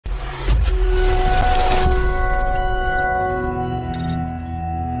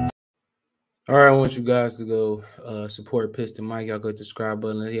All right, I want you guys to go support Piston Mike. Y'all go hit the subscribe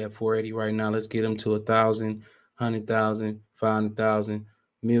button. He at 480 right now. Let's get him to 1,000, 100,000, 500,000,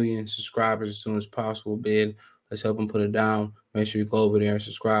 million subscribers as soon as possible, bid. Let's help him put it down. Make sure you go over there and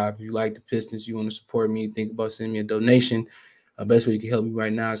subscribe. If you like the Pistons, you want to support me, think about sending me a donation. Best way you can help me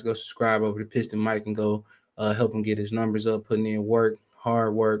right now is go subscribe over to Piston Mike and go help him get his numbers up, putting in work,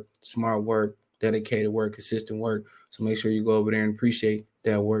 hard work, smart work, dedicated work, consistent work. So make sure you go over there and appreciate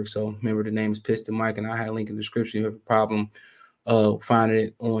that work. So remember, the name is Piston Mike, and I have a link in the description. If you have a problem finding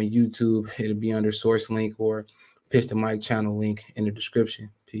it on YouTube, it'll be under source link or Piston Mike channel link in the description.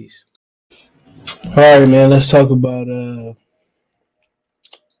 Peace. All right, man. Let's talk about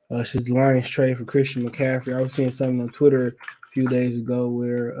his Lions trade for Christian McCaffrey. I was seeing something on Twitter a few days ago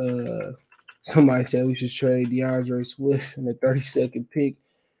where somebody said we should trade DeAndre Swift and the 32nd pick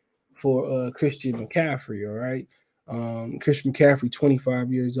for Christian McCaffrey. All right. Christian McCaffrey,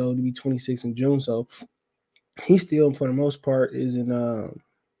 25 years old, to be 26 in June. So he still, for the most part, is in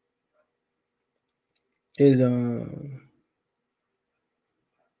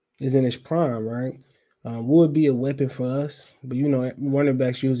his prime, right? Would be a weapon for us, but running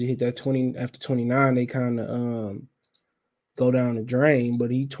backs usually hit that 20 after 29. They kind of go down the drain.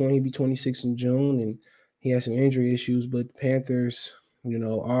 But he be 26 in June, and he has some injury issues. But Panthers,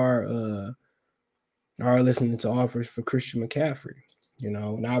 are listening to offers for Christian McCaffrey.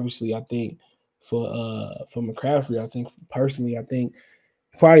 And obviously, I think for McCaffrey, I think personally, I think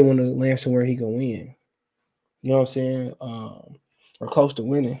probably want to land somewhere he can win. You know what I'm saying? Or close to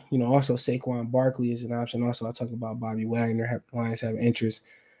winning. Also Saquon Barkley is an option. Also, I talk about Bobby Wagner. Lions have interest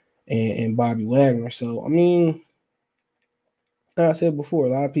in Bobby Wagner. So, I mean, like I said before, a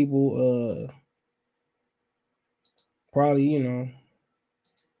lot of people probably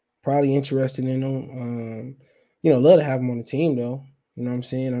interested in him. Love to have him on the team, though. You know what I'm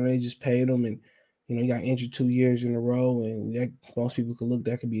saying? I know they just paid him, and, he got injured 2 years in a row, and that, most people could look,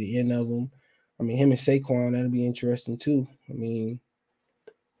 that could be the end of him. I mean, him and Saquon, that'd be interesting, too. I mean,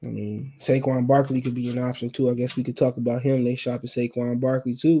 Saquon Barkley could be an option too. I guess we could talk about him. They shop at Saquon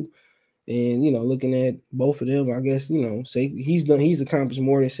Barkley too, and looking at both of them, I guess he's accomplished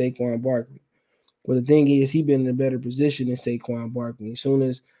more than Saquon Barkley. But the thing is, he's been in a better position than Saquon Barkley. As soon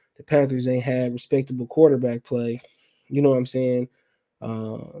as the Panthers ain't had respectable quarterback play, you know what I'm saying?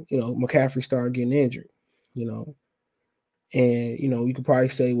 McCaffrey started getting injured. And you could probably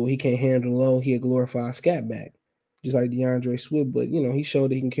say, well, he can't handle the load. He a glorified scat back, just like DeAndre Swift. But he showed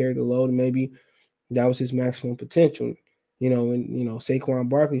that he can carry the load, and maybe that was his maximum potential. And Saquon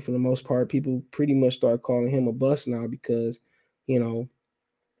Barkley, for the most part, people pretty much start calling him a bust now because he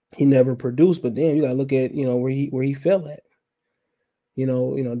never produced. But then you gotta look at where he fell at.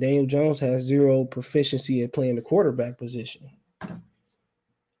 Daniel Jones has zero proficiency at playing the quarterback position.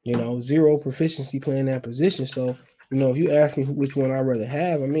 Zero proficiency playing that position. So if you ask me which one I'd rather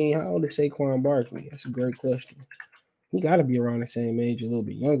have, I mean, how old is Saquon Barkley? That's a great question. He got to be around the same age, a little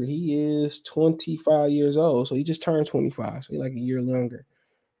bit younger. He is 25 years old, so he just turned 25, so he's like a year younger.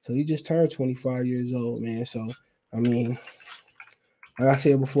 So he just turned 25 years old, man. So, I mean, like I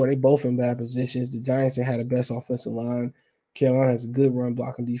said before, they both in bad positions. The Giants had the best offensive line. Carolina has a good run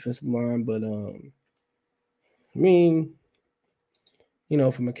blocking defensive line, but I mean, for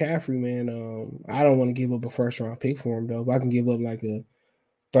McCaffrey, man, I don't want to give up a first round pick for him though. If I can give up like a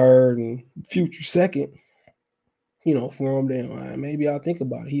third and future second, for him, then maybe I'll think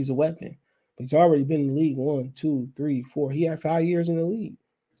about it. He's a weapon. But he's already been in the league 1, 2, 3, 4. He had 5 years in the league.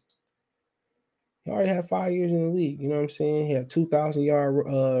 He already had 5 years in the league. You know what I'm saying? He had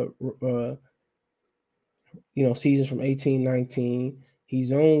 2,000-yard seasons from 18-19.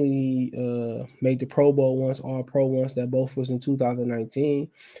 He's only made the Pro Bowl once, All Pro once. That both was in 2019.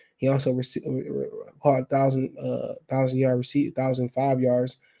 He also caught 1,000-yard receipt, 1,005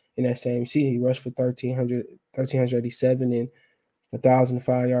 yards in that same season. He rushed for 1,387 and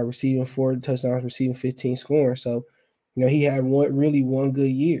 1,005-yard receiving, 4 touchdowns receiving, 15 scoring. So, he had one good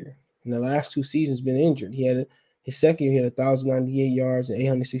year. In the last 2 seasons, been injured. He had his second year, he had 1,098 yards and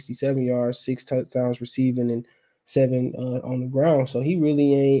 867 yards, 6 touchdowns receiving, and 7 on the ground. So he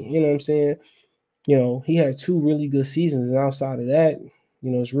really ain't, you know what I'm saying? He had 2 really good seasons, and outside of that,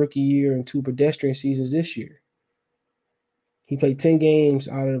 his rookie year and 2 pedestrian seasons this year. He played 10 games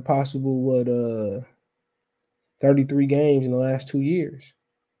out of the possible 33 games in the last 2 years.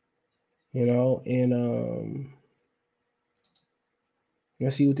 And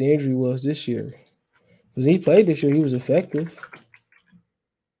let's see what the injury was this year. Because he played this year, he was effective.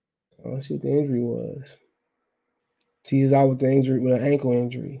 Let's see what the injury was. He was out with an ankle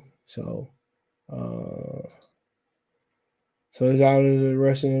injury. So So he's out of the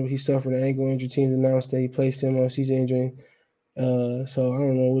rest of him. He suffered an ankle injury. Teams announced that he placed him on season injury. So I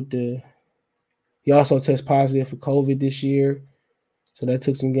don't know what the. He also tested positive for COVID this year, so that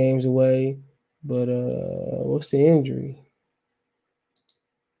took some games away. But what's the injury?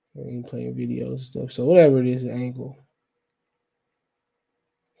 He playing videos and stuff. So whatever it is, an ankle.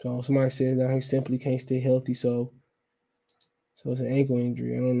 So somebody says now he simply can't stay healthy. So it's an ankle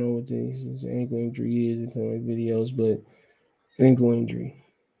injury. I don't know what this ankle injury is in playing videos, but ankle injury.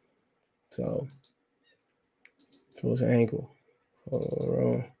 So it's an ankle.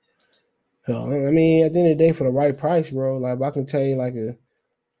 Hell, I mean, at the end of the day, for the right price, bro, like if I can tell you like a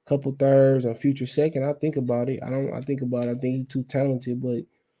couple thirds or future second, I think about it. I think about it. I think he's too talented, but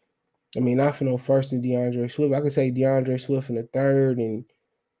I mean, not for no first in DeAndre Swift. I could say DeAndre Swift in the third and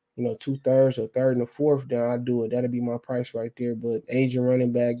 2/3 or third and the fourth down. I do it. That'd be my price right there. But Asian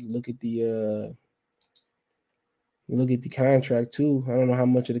running back, you look at the contract too. I don't know how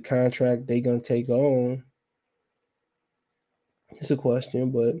much of the contract they gonna take on. It's a question,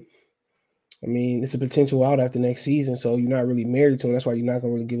 but I mean, it's a potential out after next season, so you're not really married to him. That's why you're not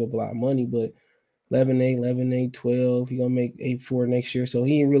gonna really give up a lot of money. But 11-8, 11-8, 12. He gonna make 8-4 next year. So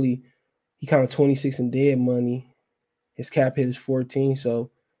he ain't really he kind of 26 in dead money. His cap hit is 14.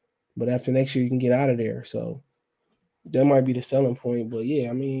 So, but after next year, you can get out of there. So that might be the selling point. But yeah,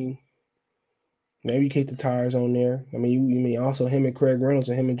 I mean, maybe you kick the tires on there. I mean, you mean also him and Craig Reynolds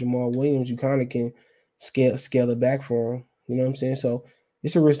and him and Jamal Williams, you kind of can scale it back for him. You know what I'm saying? So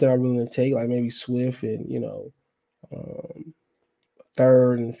it's a risk that I'm willing to take, like maybe Swift and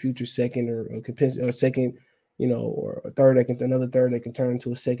third and future second or a second, or a third another third that can turn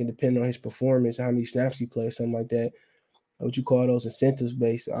into a second depending on his performance, how many snaps he plays, something like that. What you call those incentives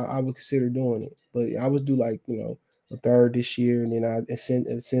based? I would consider doing it, but I would do like a third this year and then I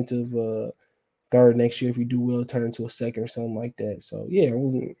incentive third next year if you do well turn into a second or something like that. So yeah,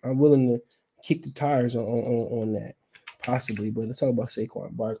 I'm willing to kick the tires on that possibly. But let's talk about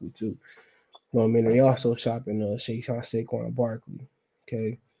Saquon Barkley too. Well, I mean, they also shopping Saquon Barkley.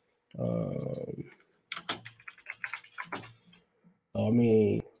 Okay. Um, I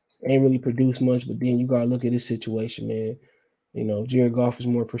mean, ain't really produced much, but then you gotta look at this situation, man. Jared Goff is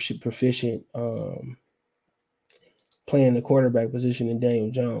more proficient playing the quarterback position than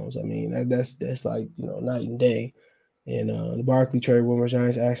Daniel Jones. I mean, that's like night and day. And the Barkley trade rumors,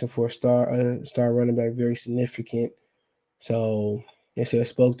 Giants asking for a star running back, very significant. So they said I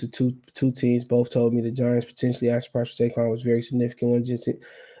spoke to two teams. Both told me the Giants potentially asked price for Saquon was very significant. One just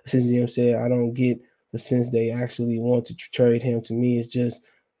since GM said I don't get the sense they actually want to trade him. To me, it's just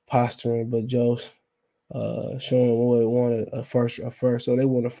posturing. But Joe's showing what wanted a first. So they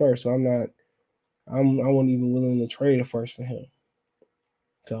want a first. So I wasn't even willing to trade a first for him.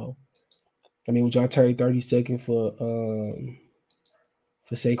 So I mean, would y'all trade 30 seconds for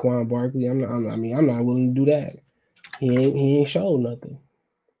Saquon Barkley? I'm not willing to do that. He ain't showed nothing.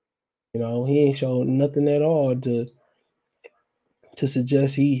 He ain't showed nothing at all to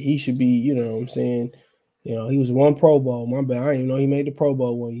suggest he should be, what I'm saying. He was one Pro Bowl. My bad. I didn't even know he made the Pro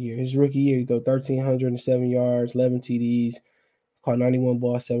Bowl one year. His rookie year, he threw 1,307 yards, 11 TDs, caught 91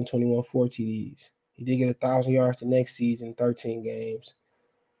 balls, 721, 4 TDs. He did get 1,000 yards the next season, 13 games.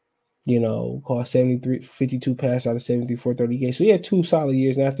 Caught 52 passes out of 73, 430 games. So he had 2 solid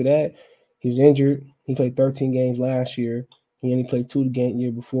years. And after that, he was injured. He played 13 games last year. He only played 2 the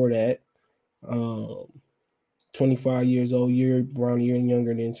year before that. 25 years old, around a year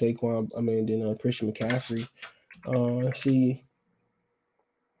younger than Saquon. Than Christian McCaffrey. Let's see.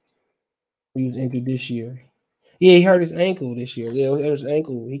 He was injured this year. Yeah, he hurt his ankle this year. Yeah, it was his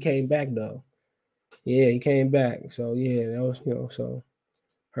ankle. He came back though. Yeah, he came back. So yeah, that was so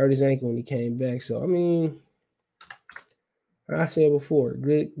hurt his ankle when he came back. So I mean, I said before,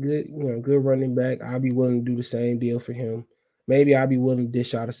 good, good running back. I'll be willing to do the same deal for him. Maybe I'll be willing to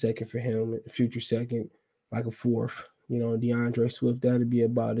dish out a second for him, a future second, like a fourth. DeAndre Swift. That'd be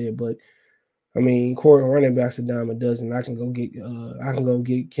about it. But I mean, court running backs a dime a dozen. I can go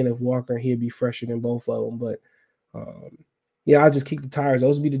get Kenneth Walker, and he'll be fresher than both of them. But yeah, I'll just kick the tires.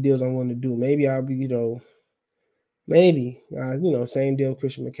 Those would be the deals I want to do. Maybe I'll be, same deal,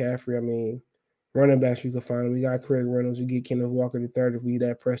 Christian McCaffrey. I mean, running backs you can find them. We got Craig Reynolds. We get Kenneth Walker the third if we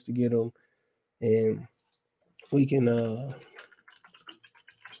that pressed to get him, and we can,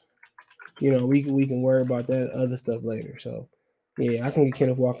 we can worry about that other stuff later. So, yeah, I can get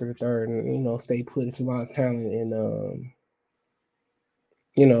Kenneth Walker the third, and stay put. It's a lot of talent, and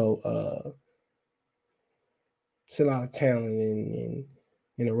it's a lot of talent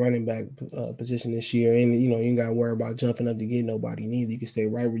in a running back position this year, and you ain't got to worry about jumping up to get nobody neither. You can stay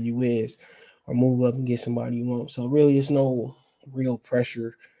right where you is, or move up and get somebody you want. So really, it's no real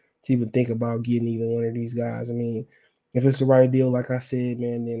pressure to even think about getting either one of these guys. I mean, if it's the right deal, like I said,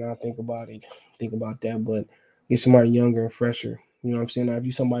 man, then I'll think about it. Think about that. But get somebody younger and fresher. You know what I'm saying? Now, if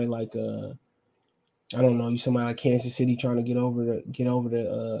you somebody like I don't know, you somebody like Kansas City trying to get over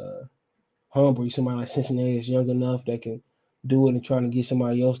the hump, or you somebody like Cincinnati that's young enough that can do it and trying to get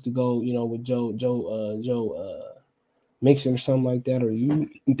somebody else to go, with Joe Mixon or something like that, or you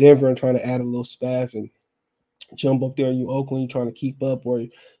Denver and trying to add a little spaz and jump up there, you Oakland, you trying to keep up, or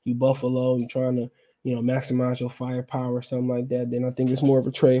you Buffalo, you trying to, maximize your firepower or something like that, then I think it's more of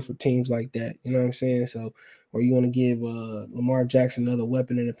a trade for teams like that. You know what I'm saying? So, or you want to give Lamar Jackson another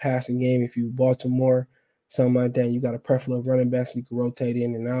weapon in the passing game if you Baltimore, something like that, and you got a plethora of running backs you can rotate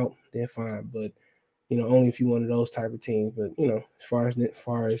in and out, then fine. But, only if you one of those type of teams. But, as far as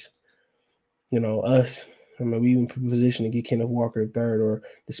us, I mean, we even position to get Kenneth Walker the third or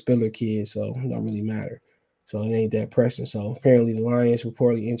the Spiller kid, so it don't really matter. So it ain't that pressing. So apparently the Lions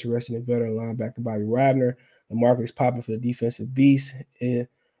reportedly interested in veteran linebacker Bobby Wagner. The market is popping for the defensive beast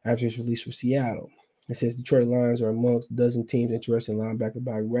after his release from Seattle. It says Detroit Lions are amongst a dozen teams interested in linebacker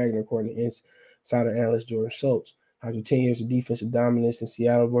Bobby Wagner, according to insider analyst Jordan Schultz. After 10 years of defensive dominance in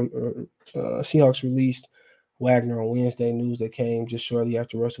Seattle, Seahawks released Wagner on Wednesday, news that came just shortly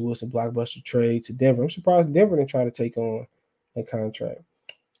after Russell Wilson blockbuster trade to Denver. I'm surprised Denver didn't try to take on that contract.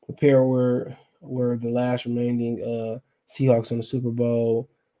 The pair were the last remaining Seahawks on the Super Bowl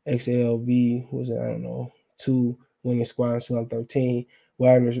XLV, was it, I don't know, 2 winning squad in 2013.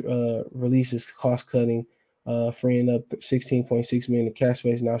 Wagner's releases cost cutting, freeing up 16.6 million in cash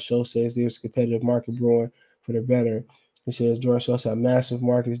space. Now, Show says there's a competitive market brewing for the veteran. It says George Schultz said a massive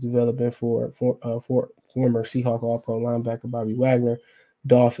market is developing for former Seahawk All-Pro linebacker Bobby Wagner.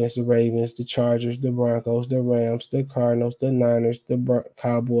 Dolphins, the Ravens, the Chargers, the Broncos, the Rams, the Cardinals, the Niners, the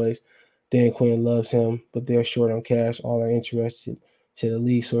Cowboys. Dan Quinn loves him, but they're short on cash. All are interested. To the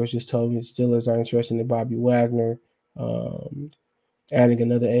league source just told me the Steelers are interested in Bobby Wagner, adding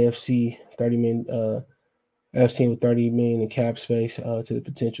another AFC 30 million AFC with 30 million in cap space to the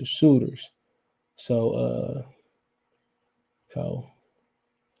potential suitors. So so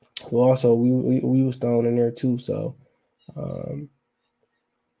well, also we was thrown in there too. Um,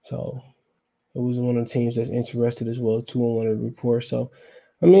 so it was one of the teams that's interested as well too in one of the reports. So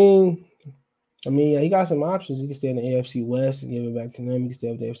I mean, yeah, he got some options. He can stay in the AFC West and give it back to them. He can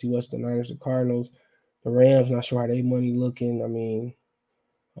stay with the AFC West, the Niners, the Cardinals, the Rams. Not sure how they money looking. I mean,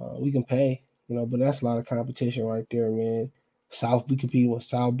 we can pay, but that's a lot of competition right there, man. South, we compete with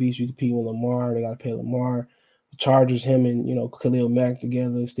South Beach. We compete with Lamar. They got to pay Lamar. The Chargers, him and Khalil Mack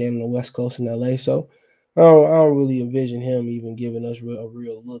together, staying on the West Coast in LA. So I don't really envision him even giving us a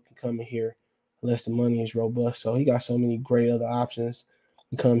real look and coming here unless the money is robust. So he got so many great other options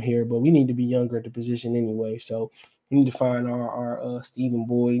to come here, but we need to be younger at the position anyway. So we need to find our Stephen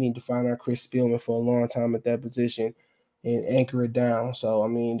Boyd. We need to find our Chris Spielman for a long time at that position and anchor it down. So I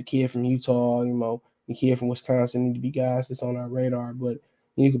mean, the kid from Utah, the kid from Wisconsin need to be guys that's on our radar. But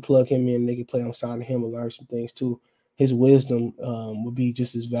you can plug him in, they can play on side of him and learn some things too. His wisdom would be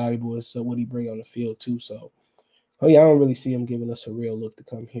just as valuable as what he bring on the field too. So, oh yeah, I don't really see him giving us a real look to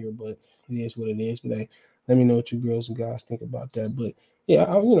come here, but it is what it is. But hey, let me know what you girls and guys think about that. But yeah,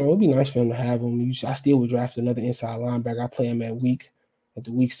 it'd be nice for him to have him. I still would draft another inside linebacker. I play him at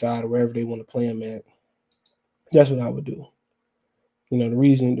the weak side or wherever they want to play him at. That's what I would do. The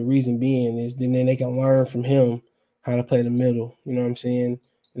reason being is then they can learn from him how to play the middle. You know what I'm saying?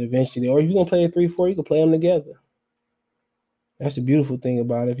 And eventually, or if you're gonna play a 3-4, you can play them together. That's the beautiful thing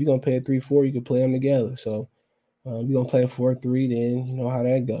about it. If you're gonna play a 3-4, you can play them together. So if you're gonna play a 4-3, then you know how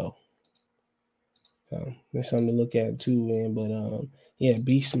that go. So there's something to look at too, man. But yeah,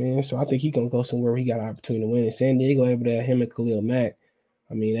 beast man. So I think he's gonna go somewhere where he got an opportunity to win. In San Diego, able to have him and Khalil Mack.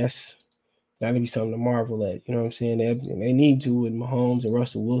 I mean, that'd be something to marvel at. You know what I'm saying? They need to with Mahomes and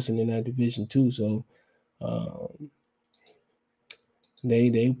Russell Wilson in that division too. So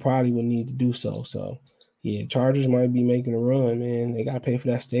they probably would need to do so. So yeah, Chargers might be making a run, man. They gotta pay for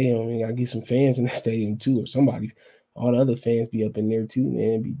that stadium. They gotta get some fans in that stadium too, or somebody. All the other fans be up in there too,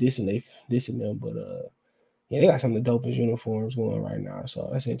 man. Be dissing them, but yeah, they got some of the dopest uniforms going right now, so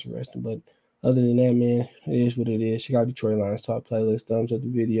that's interesting. But other than that, man, it is what it is. Check out Detroit Lions Talk playlist. Thumbs up the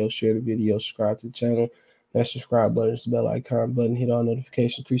video, share the video, subscribe to the channel. That subscribe button, it's the bell icon button. Hit all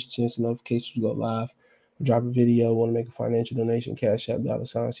notifications, increase the chance of notifications to go live. Drop a video, want to make a financial donation, Cash App, $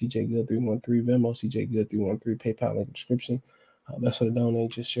 CJ Good 313, Venmo, CJ Good 313, PayPal link in the description. Best way to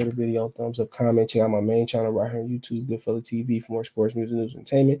donate, just share the video, thumbs up, comment. Check out my main channel right here on YouTube, Goodfella TV, for more sports, music, news, and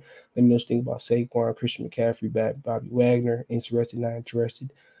entertainment. Let me know what you think about Saquon, Christian McCaffrey, Bobby Wagner. Interested, not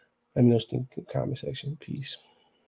interested? Let me know what you think in the comment section. Peace.